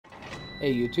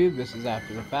Hey YouTube, this is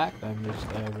after the fact. I'm just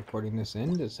recording this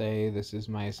in to say this is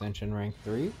my Ascension rank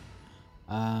 3.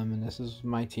 And this is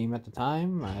my team at the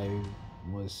time. I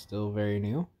was still very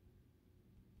new.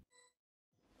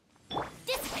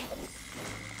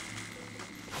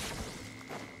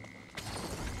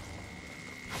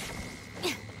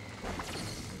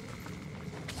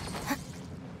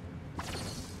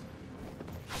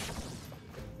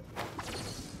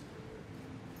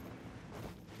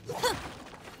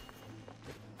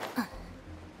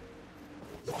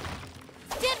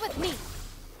 Stand with me!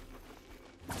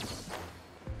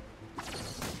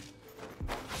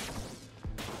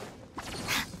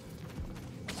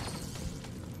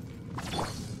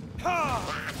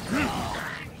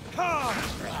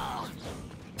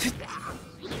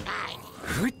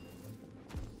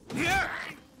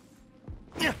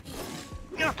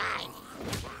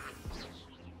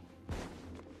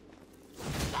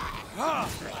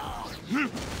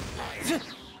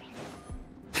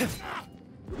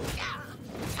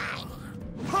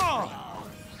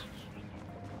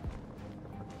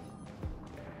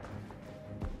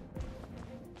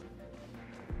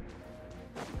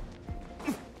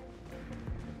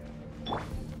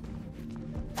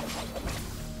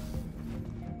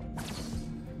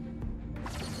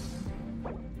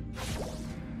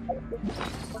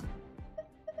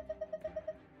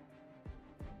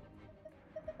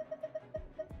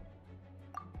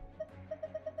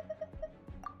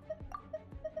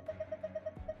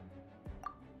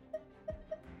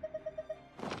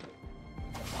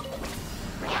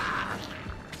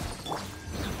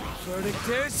 Verdict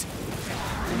is...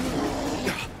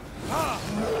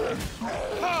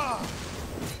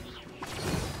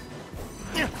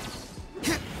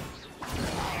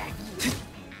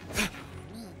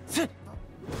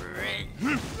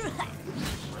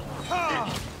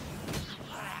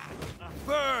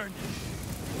 Burn!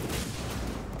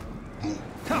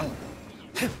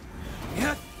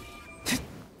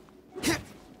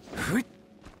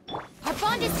 Our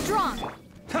bond is strong!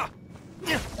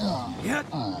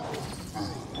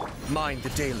 Mind the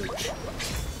deluge.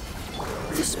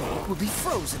 The smoke will be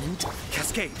frozen in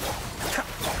cascade.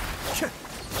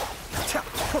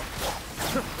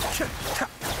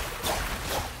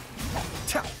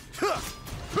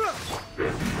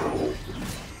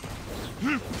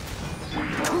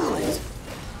 Cool it.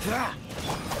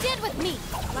 Stand with me!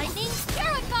 Lightning,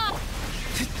 Kaeya!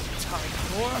 Time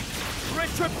for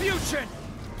retribution.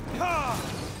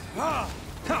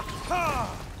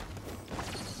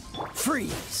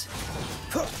 Freeze!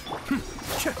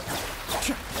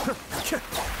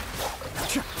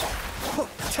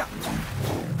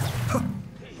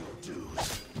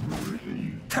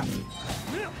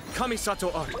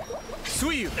 Kamisato art.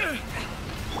 Suiyu!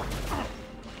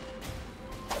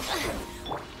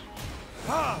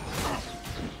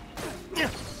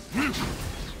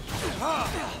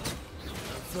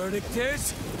 Verdict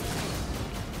is...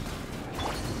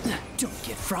 Don't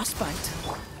get frostbite.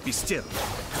 Be still.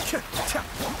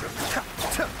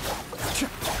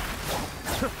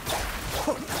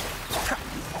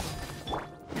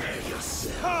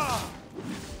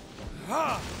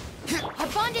 Our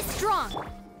bond is strong!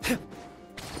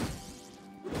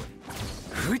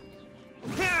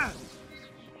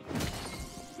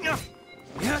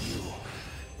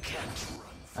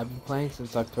 I've been playing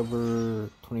since October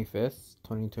 25th,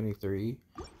 2023.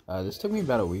 This took me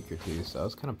about a week or two, so I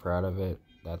was kind of proud of it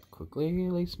that quickly,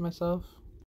 at least myself.